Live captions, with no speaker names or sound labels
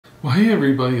Well, hey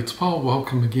everybody, it's Paul.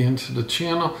 Welcome again to the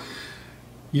channel.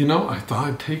 You know, I thought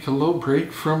I'd take a little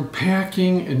break from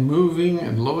packing and moving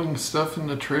and loading stuff in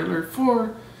the trailer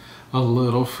for a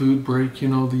little food break. You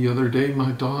know, the other day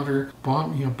my daughter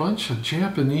bought me a bunch of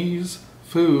Japanese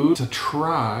food to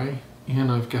try,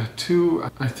 and I've got two,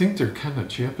 I think they're kind of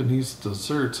Japanese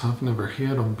desserts. I've never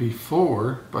had them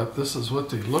before, but this is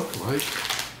what they look like.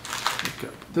 I've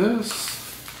got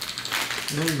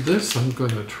this, and this I'm going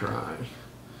to try.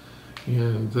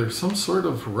 And there's some sort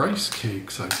of rice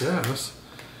cakes, I guess.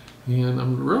 And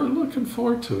I'm really looking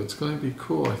forward to it. It's going to be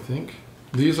cool, I think.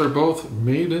 These are both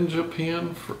made in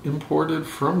Japan, imported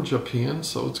from Japan,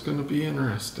 so it's going to be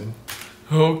interesting.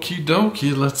 Okie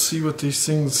dokie, let's see what these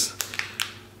things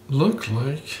look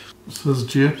like. It says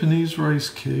Japanese rice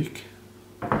cake.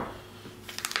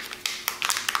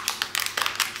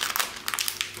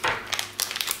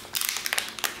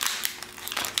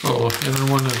 Oh, and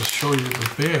I wanted to show you the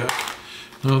back.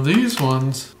 Now these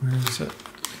ones, where is it?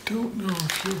 I don't know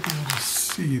if you'll be able to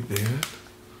see that.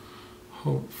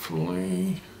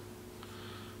 Hopefully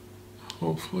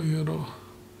it'll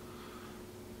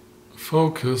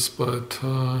focus, but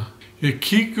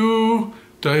Ichigo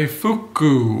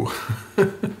Daifuku.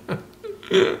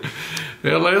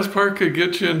 That last part could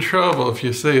get you in trouble if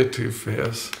you say it too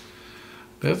fast.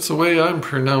 That's the way I'm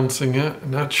pronouncing it.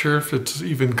 Not sure if it's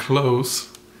even close.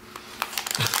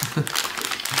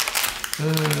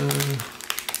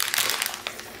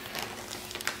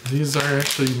 These are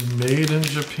actually made in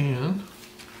Japan.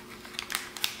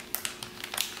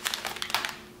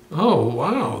 Oh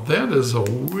wow, that is a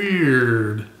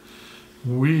weird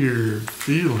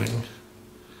feeling.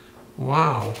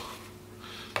 Wow,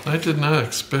 I did not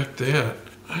expect that.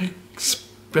 I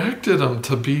expected them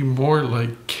to be more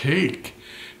like cake,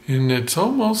 and it's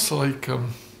almost like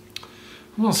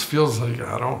almost feels like,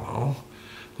 I don't know,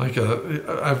 like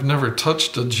I've never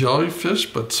touched a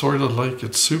jellyfish, but sort of like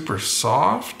it's super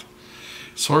soft,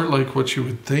 sort of like what you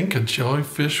would think a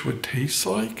jellyfish would taste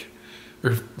like,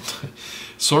 or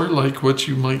sort of like what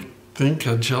you might think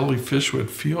a jellyfish would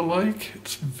feel like.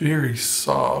 It's very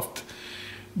soft,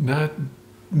 not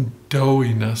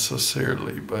doughy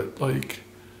necessarily, but like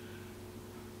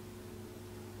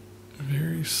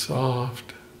very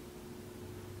soft.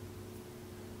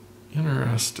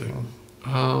 Interesting.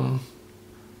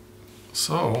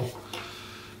 So,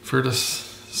 for the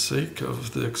sake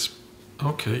of the,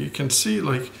 okay, you can see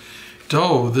like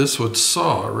dough, this would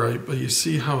saw, right? But you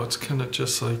see how it's kind of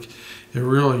just like, it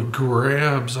really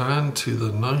grabs onto the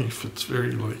knife. It's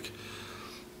very like,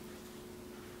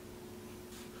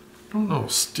 I don't know,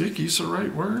 sticky's the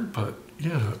right word, but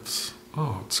yeah, it's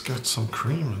got some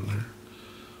cream in there.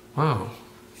 Wow.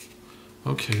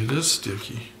 Okay, it is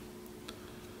sticky.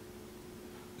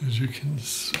 As you can,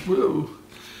 whoa.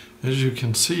 As you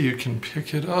can see, you can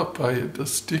pick it up by the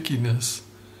stickiness.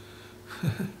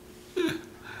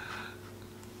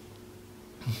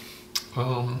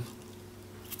 Oh,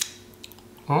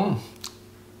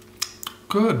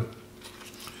 good.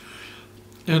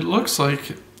 It looks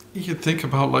like, you could think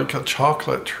about like a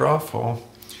chocolate truffle,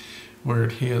 where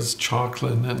it has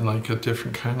chocolate and then like a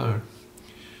different kind of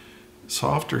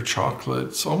softer chocolate.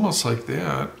 It's almost like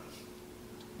that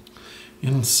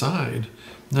inside.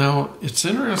 Now, it's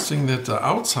interesting that the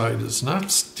outside is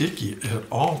not sticky at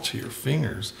all to your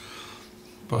fingers,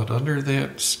 but under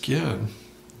that skin,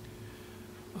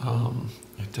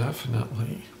 it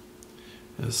definitely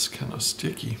is kind of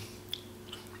sticky.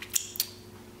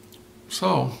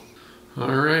 So,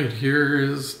 all right, here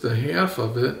is the half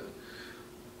of it.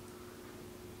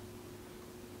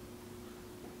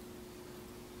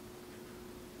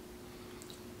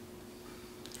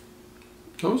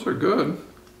 Those are good.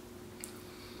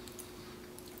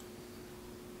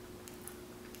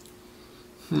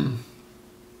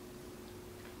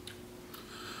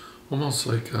 Almost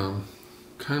like kind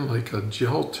of like a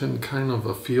gelatin kind of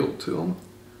a feel to them.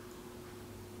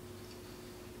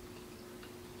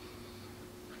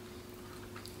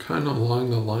 Kind of along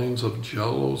the lines of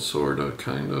Jell-O, sort of,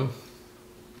 kind of.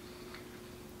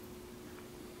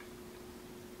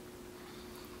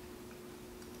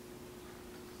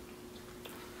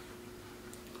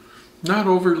 Not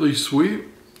overly sweet.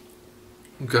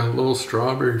 Got a little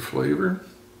strawberry flavor.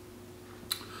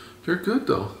 They're good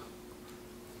though.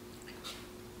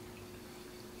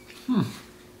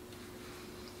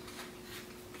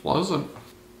 Pleasant.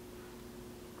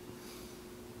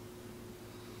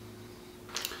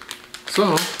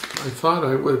 So, I thought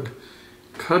I would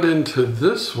cut into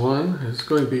this one. It's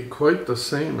going to be quite the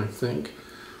same, I think.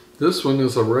 This one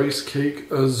is a rice cake,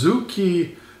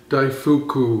 Azuki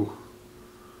Daifuku.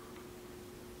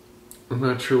 I'm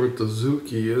not sure what the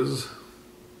Zuki is.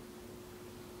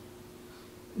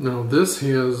 Now this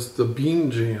has the bean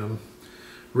jam.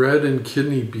 Red and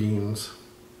kidney beans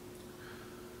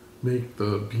make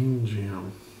the bean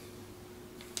jam.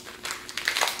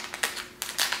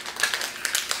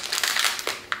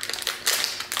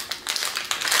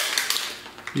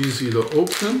 Easy to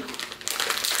open.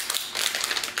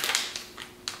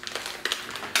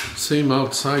 Same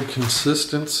outside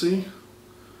consistency.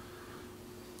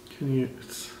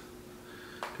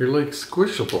 They're like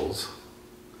squishables.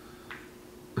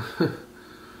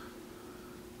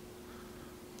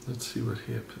 Let's see what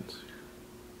happens here.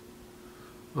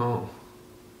 Oh.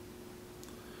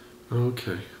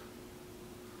 Okay.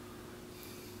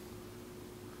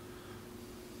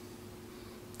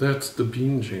 That's the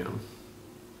bean jam.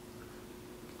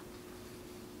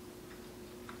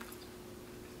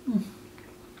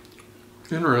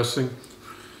 Interesting.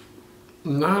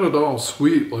 Not at all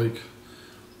sweet like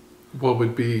what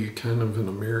would be kind of an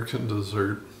American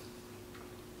dessert.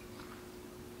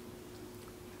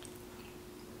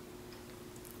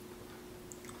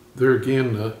 There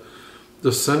again,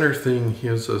 the center thing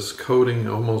has this coating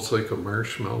almost like a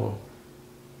marshmallow.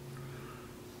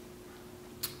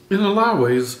 In a lot of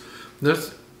ways,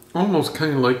 that's almost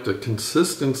kind of like the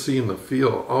consistency and the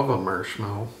feel of a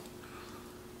marshmallow.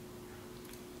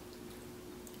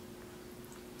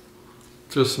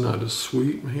 Just not as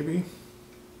sweet, maybe.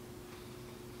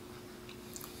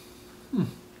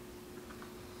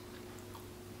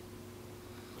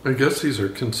 I guess these are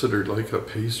considered like a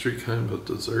pastry kind of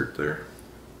dessert there.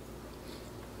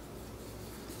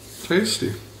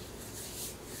 Tasty.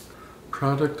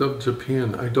 Product of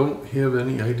Japan. I don't have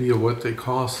any idea what they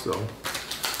cost though.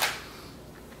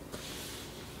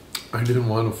 I didn't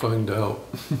want to find out.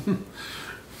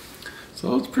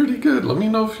 So it's pretty good. Let me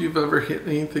know if you've ever hit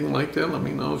anything like that. Let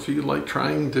me know if you like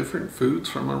trying different foods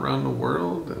from around the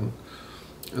world. And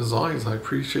as always, I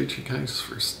appreciate you guys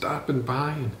for stopping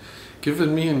by and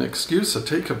giving me an excuse to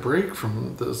take a break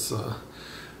from this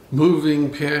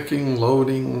moving, packing,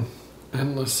 loading,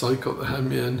 endless cycle that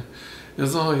I'm in.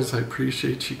 As always, I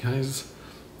appreciate you guys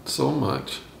so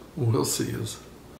much. We'll see you.